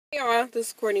Hey y'all, this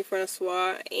is Courtney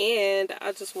Francois, and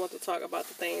I just want to talk about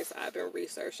the things I've been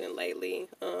researching lately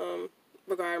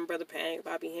regarding Brother Panic,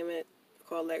 Bobby Hemmett,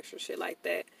 call lecture, shit like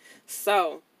that.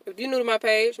 So, if you're new to my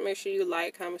page, make sure you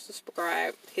like, comment,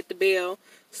 subscribe, hit the bell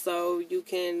so you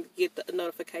can get the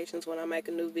notifications when I make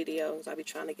a new video, because I'll be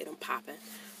trying to get them popping.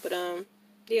 But,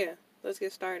 yeah, let's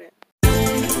get started.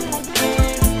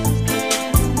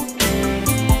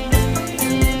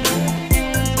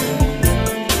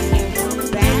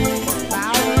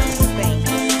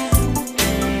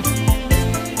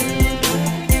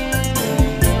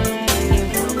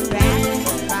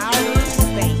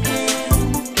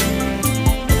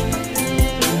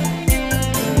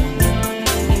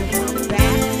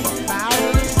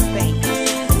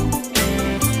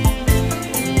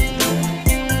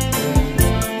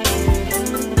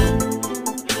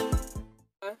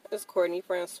 It's Courtney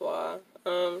Francois.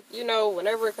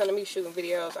 Whenever it comes to me shooting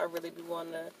videos, I really be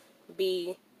wanting to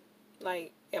be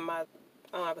like in my. I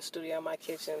don't have a studio in my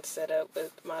kitchen set up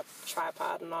with my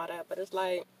tripod and all that, but it's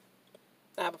like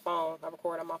I have a phone. I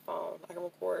record on my phone. I can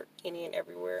record any and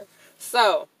everywhere.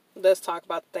 So let's talk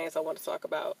about the things I want to talk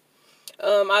about.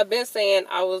 I've been saying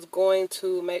I was going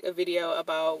to make a video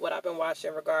about what I've been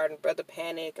watching regarding Brother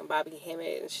Panic and Bobby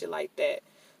Hemmett and shit like that.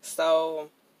 So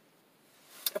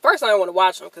at first I didn't want to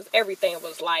watch them because everything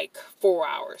was like 4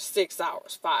 hours, 6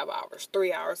 hours, 5 hours,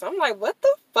 3 hours. I'm like, what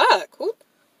the fuck?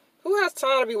 Who has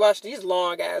time to be watching these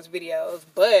long ass videos?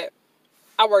 But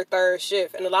I work third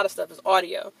shift and a lot of stuff is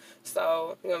audio.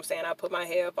 So, you know what I'm saying? I put my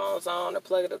headphones on or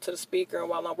plug it up to the speaker, and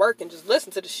while I'm working, just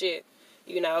listen to the shit,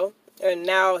 you know? And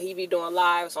now he be doing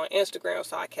lives on Instagram,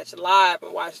 so I catch it live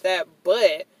and watch that.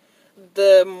 But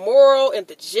the moral and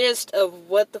the gist of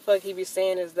what the fuck he be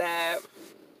saying is that,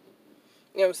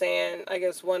 you know what I'm saying, I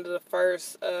guess one of the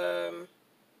first, the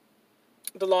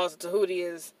laws of Tahuti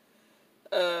is,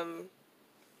 the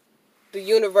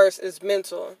universe is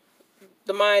mental.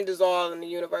 The mind is all and the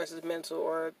universe is mental,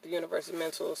 or the universe is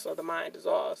mental, so the mind is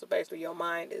all. So basically your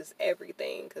mind is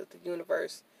everything, because the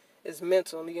universe is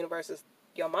mental and the universe is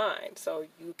your mind. So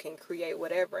you can create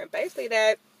whatever. And basically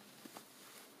that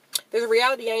this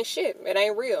reality ain't shit. It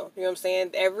ain't real. You know what I'm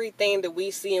saying? Everything that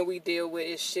we see and we deal with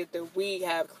is shit that we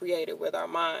have created with our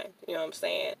mind. You know what I'm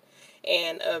saying?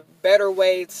 And a better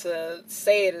way to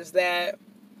say it is that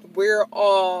we're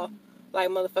all like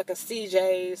motherfucking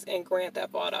CJs in Grand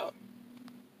Theft Auto.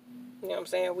 You know what I'm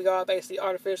saying? We are basically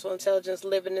artificial intelligence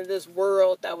living in this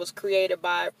world that was created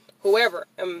by whoever.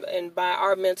 And by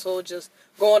our mental just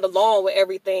going along with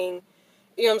everything,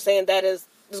 you know what I'm saying, that is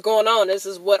going on. This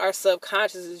is what our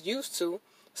subconscious is used to.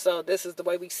 So this is the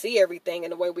way we see everything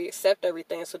and the way we accept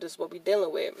everything. So this is what we're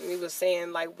dealing with. And he was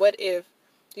saying, like, what if,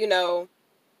 you know,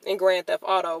 in Grand Theft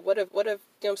Auto, what if, you know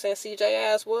what I'm saying,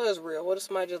 CJ ass was real? What if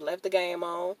somebody just left the game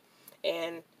on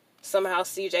and somehow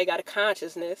CJ got a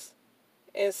consciousness?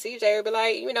 And CJ would be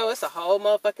like, you know, it's a whole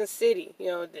motherfucking city. You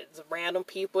know, there's random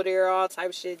people there, all type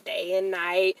of shit, day and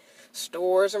night,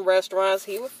 stores and restaurants.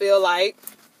 He would feel like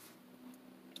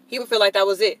that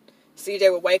was it.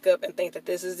 CJ would wake up and think that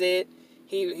this is it.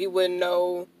 He wouldn't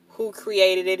know who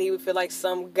created it. He would feel like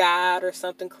some god or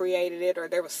something created it, or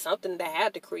there was something that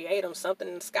had to create him, something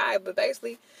in the sky. But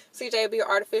basically, CJ would be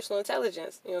artificial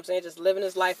intelligence. You know what I'm saying? Just living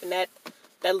his life in that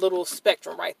little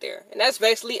spectrum right there. And that's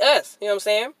basically us. You know what I'm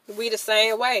saying? We the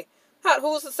same way.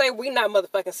 Who's to say we not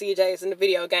motherfucking CJs in the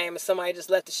video game and somebody just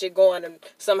let the shit going and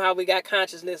somehow we got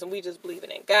consciousness and we just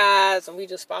believing in gods and we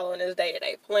just following this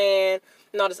day-to-day plan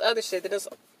and all this other shit. That there's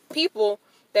people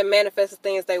that manifest the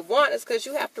things they want is because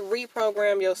you have to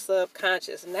reprogram your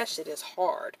subconscious, and that shit is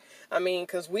hard. I mean,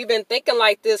 because we've been thinking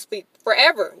like this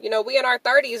forever. You know, we in our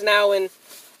 30s now and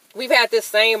we've had this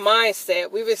same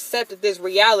mindset. We've accepted this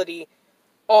reality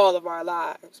all of our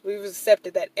lives. We've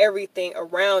accepted that everything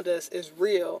around us is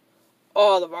real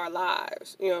all of our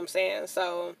lives. You know what I'm saying?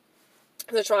 So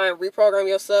to try and reprogram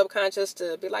your subconscious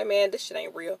to be like, man, this shit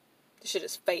ain't real. This shit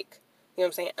is fake. You know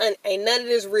what I'm saying? Ain't none of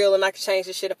this real and I can change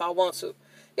this shit if I want to.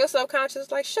 Your subconscious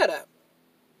is like, shut up.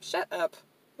 Shut up.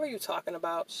 What are you talking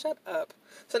about? Shut up.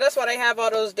 So that's why they have all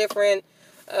those different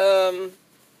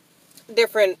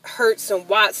hertz and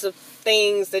watts of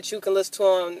things that you can listen to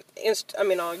on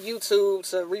YouTube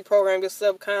to reprogram your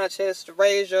subconscious,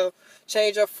 to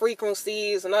change your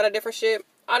frequencies and all that different shit.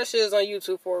 All the shit is on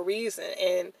YouTube for a reason,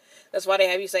 and that's why they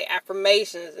have you say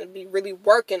affirmations and be really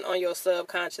working on your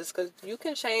subconscious, because you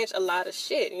can change a lot of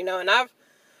shit, you know. And I've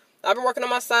been working on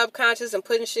my subconscious and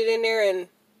putting shit in there, and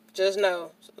just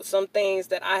know some things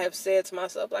that I have said to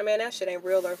myself, like, man, that shit ain't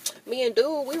real, or me and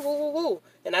dude, we woo woo woo,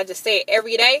 and I just say it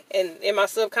every day, and in my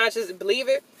subconscious believe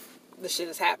it. the shit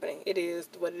is happening. It is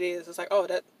what it is. It's like, oh,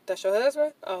 that's your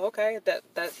husband? Oh, okay.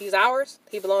 That he's ours?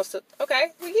 He belongs to,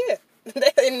 okay, well, yeah.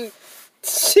 And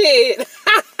shit.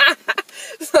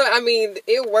 So, I mean,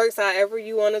 it works however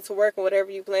you want it to work and whatever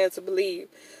you plan to believe.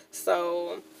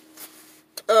 So,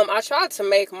 I tried to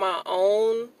make my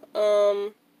own,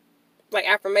 like,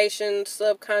 affirmation,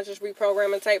 subconscious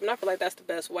reprogramming tape, and I feel like that's the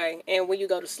best way. And when you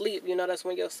go to sleep, you know, that's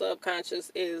when your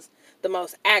subconscious is the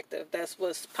most active. That's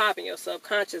what's popping, your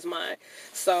subconscious mind.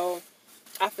 So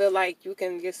I feel like you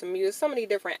can get some music, so many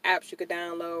different apps you could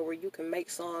download where you can make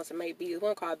songs and make beats.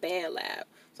 One called BandLab.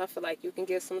 So I feel like you can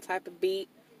get some type of beat,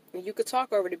 and you could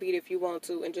talk over the beat if you want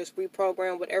to, and just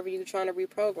reprogram whatever you're trying to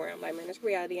reprogram. Like, man, this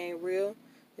reality ain't real.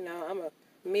 You know, I'm a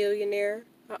millionaire.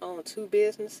 I own 2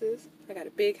 businesses. I got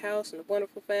a big house and a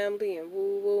wonderful family and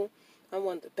woo-woo. I'm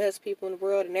one of the best people in the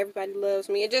world and everybody loves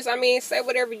me. And just, I mean, say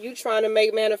whatever you trying to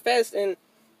make manifest and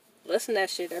listen to that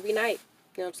shit every night.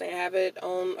 You know what I'm saying? Have it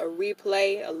on a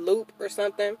replay, a loop or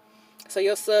something. So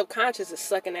your subconscious is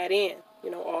sucking that in,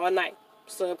 you know, all night.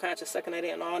 Subconscious sucking that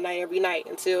in all night, every night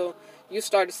until you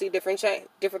start to see different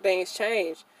things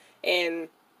change. And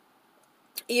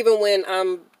even when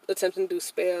I'm attempting to do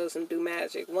spells and do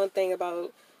magic, one thing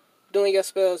about doing your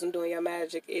spells and doing your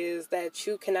magic is that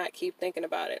you cannot keep thinking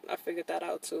about it. I figured that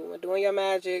out too. When doing your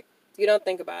magic, you don't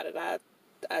think about it.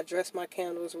 I dress my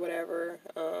candles, whatever.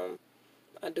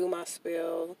 I do my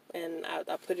spell, and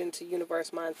I put into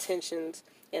universe my intentions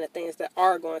and the things that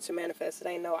are going to manifest. It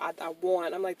ain't no I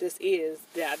want. I'm like, this is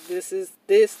that. This is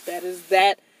this. That is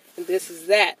that. And this is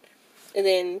that. And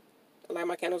then I light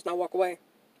my candles and I walk away.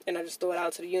 And I just throw it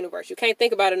out to the universe. You can't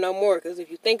think about it no more, because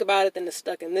if you think about it, then it's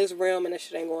stuck in this realm and this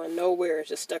shit ain't going nowhere. It's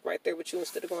just stuck right there with you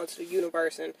instead of going to the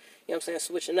universe and, you know what I'm saying,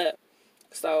 switching up.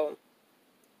 So,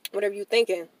 whatever you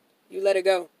thinking, you let it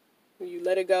go. You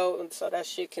let it go, and so that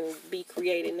shit can be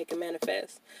created and it can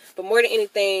manifest. But more than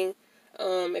anything,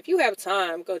 if you have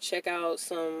time, go check out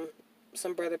some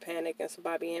Brother Panic and some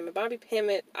Bobby Hemmett. Bobby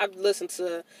Hemmett, I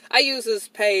use this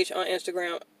page on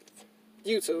Instagram,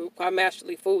 YouTube, called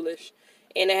Masterly Foolish.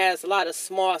 And it has a lot of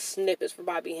small snippets for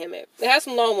Bobby Hemmett. It has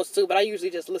some long ones too, but I usually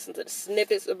just listen to the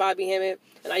snippets of Bobby Hemmett.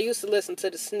 And I used to listen to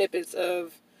the snippets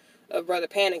of Brother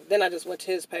Panic. Then I just went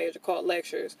to his page called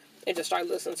Lectures and just started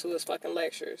listening to his fucking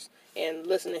lectures and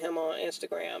listening to him on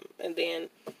Instagram. And then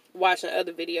watching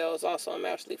other videos also on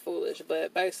Masterly Foolish.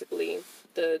 But basically,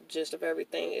 the gist of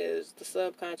everything is the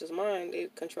subconscious mind.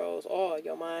 It controls all.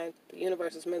 Your mind, the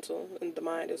universe is mental, and the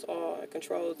mind is all. It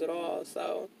controls it all.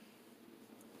 So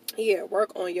yeah,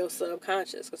 work on your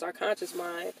subconscious, because our conscious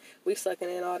mind, we sucking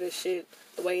in all this shit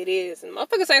the way it is. And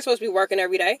motherfuckers ain't supposed to be working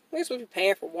every day. We ain't supposed to be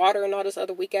paying for water and all this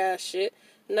other weak ass shit.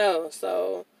 No,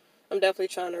 so I'm definitely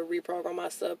trying to reprogram my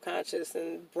subconscious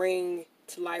and bring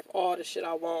to life all the shit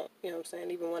I want. You know what I'm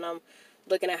saying? Even when I'm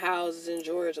looking at houses in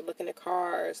Georgia, looking at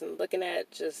cars, and looking at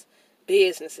just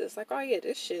businesses. Like, oh yeah,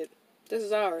 this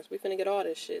is ours. We finna get all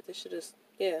this shit. This shit is,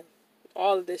 yeah,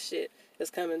 all of this shit is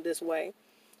coming this way.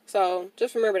 So,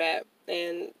 just remember that,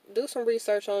 and do some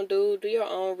research on dude. Do your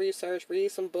own research. Read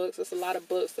some books. There's a lot of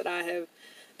books that have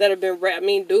been read. I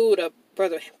mean,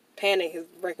 Brother Panic has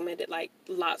recommended, like,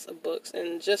 lots of books,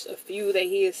 and just a few that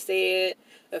he has said,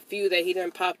 a few that he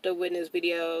done popped up with in his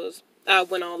videos. I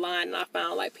went online and I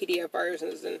found, like, PDF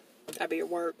versions, and I be at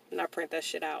work, and I print that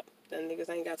shit out. And niggas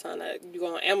ain't got time to, you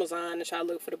go on Amazon and try to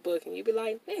look for the book, and you be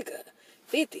like, nigga,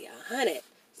 50, 100,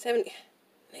 70...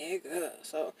 nigga.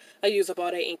 So I use up all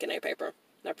that ink and that paper.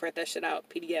 And I print that shit out,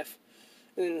 PDF,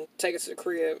 and take it to the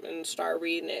crib and start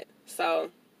reading it.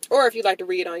 So, or if you like to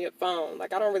read on your phone,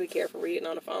 like, I don't really care for reading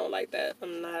on the phone like that.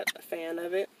 I'm not a fan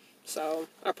of it. So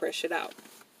I print shit out.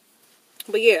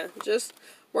 But yeah, just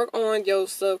work on your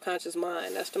subconscious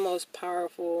mind. That's the most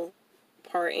powerful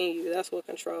part in you. That's what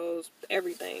controls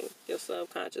everything, your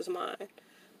subconscious mind.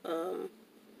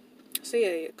 So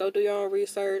yeah, go do your own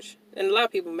research. And a lot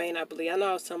of people may not believe. I know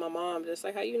I was telling my mom, just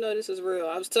like, how you know this is real?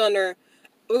 I was telling her,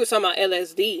 we were talking about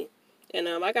LSD. And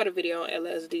I got a video on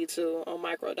LSD too, on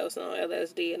microdosing on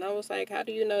LSD. And I was like, how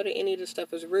do you know that any of this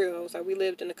stuff is real? I was like, we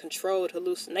lived in a controlled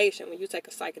hallucination. When you take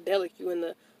a psychedelic, you in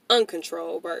the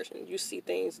uncontrolled version. You see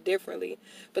things differently.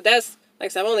 But that's, like I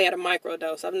said, I've only had a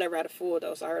microdose. I've never had a full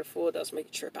dose. I heard a full dose make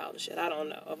you trip out and shit. I don't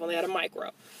know. I've only had a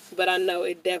micro. But I know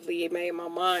it made my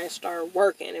mind start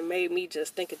working. It made me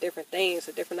just think of different things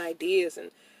and different ideas.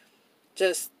 And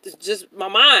just my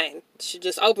mind, she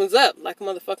just opens up like a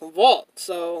motherfucking vault.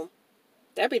 So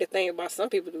that be the thing about some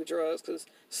people do drugs, because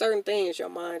certain things your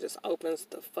mind just opens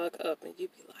the fuck up and you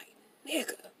be like,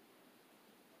 nigga,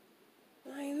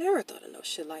 I ain't never thought of no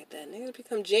shit like that. Niggas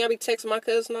become G. I be texting my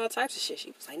cousin all types of shit.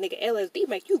 She was like, nigga, LSD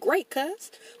make you great,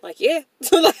 cuz. Like, yeah.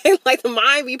 like the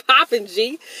mind be popping,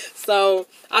 G. So,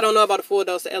 I don't know about a full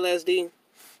dose of LSD.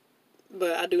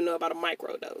 But I do know about a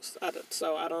micro dose. I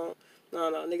don't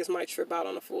know. Niggas might trip out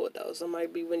on a full dose. It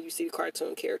might be when you see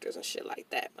cartoon characters and shit like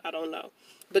that. I don't know.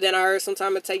 But then I heard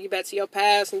sometimes it take you back to your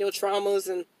past and your traumas,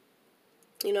 and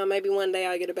maybe one day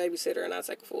I'll get a babysitter and I'll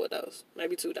take a full dose.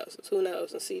 Maybe 2 doses. Who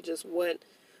knows? And see just what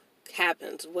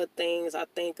happens, what things I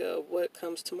think of, what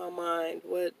comes to my mind,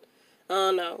 I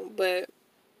don't know. But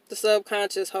the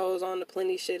subconscious holds on to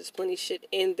plenty shit. There's plenty shit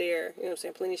in there. You know what I'm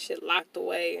saying? Plenty shit locked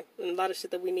away. And a lot of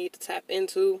shit that we need to tap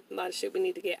into. A lot of shit we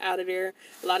need to get out of there.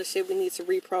 A lot of shit we need to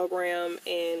reprogram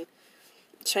and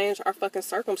change our fucking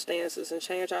circumstances and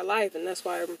change our life. And that's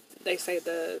why they say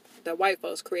the white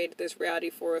folks created this reality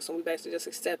for us, and we basically just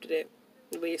accepted it.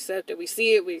 We accept it. We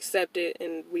see it. We accept it.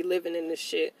 And we living in this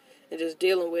shit and just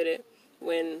dealing with it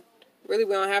when really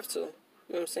we don't have to. You know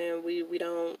what I'm saying? We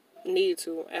don't need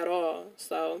to at all.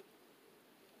 So,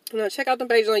 check out the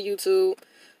pages on YouTube,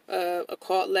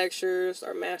 Occult Lectures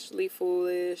or Masterly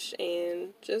Foolish, and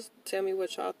just tell me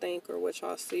what y'all think or what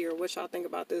y'all see or what y'all think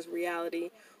about this reality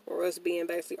or us being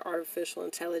basically artificial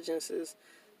intelligences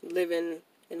living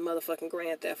in motherfucking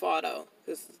Grand Theft Auto.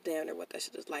 This is damn near what that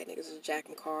shit is like. Niggas is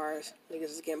jacking cars.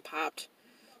 Niggas is getting popped.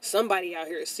 Somebody out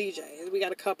here is CJ. We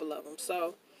got a couple of them.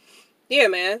 So, yeah,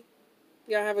 man.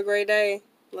 Y'all have a great day.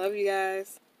 Love you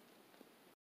guys.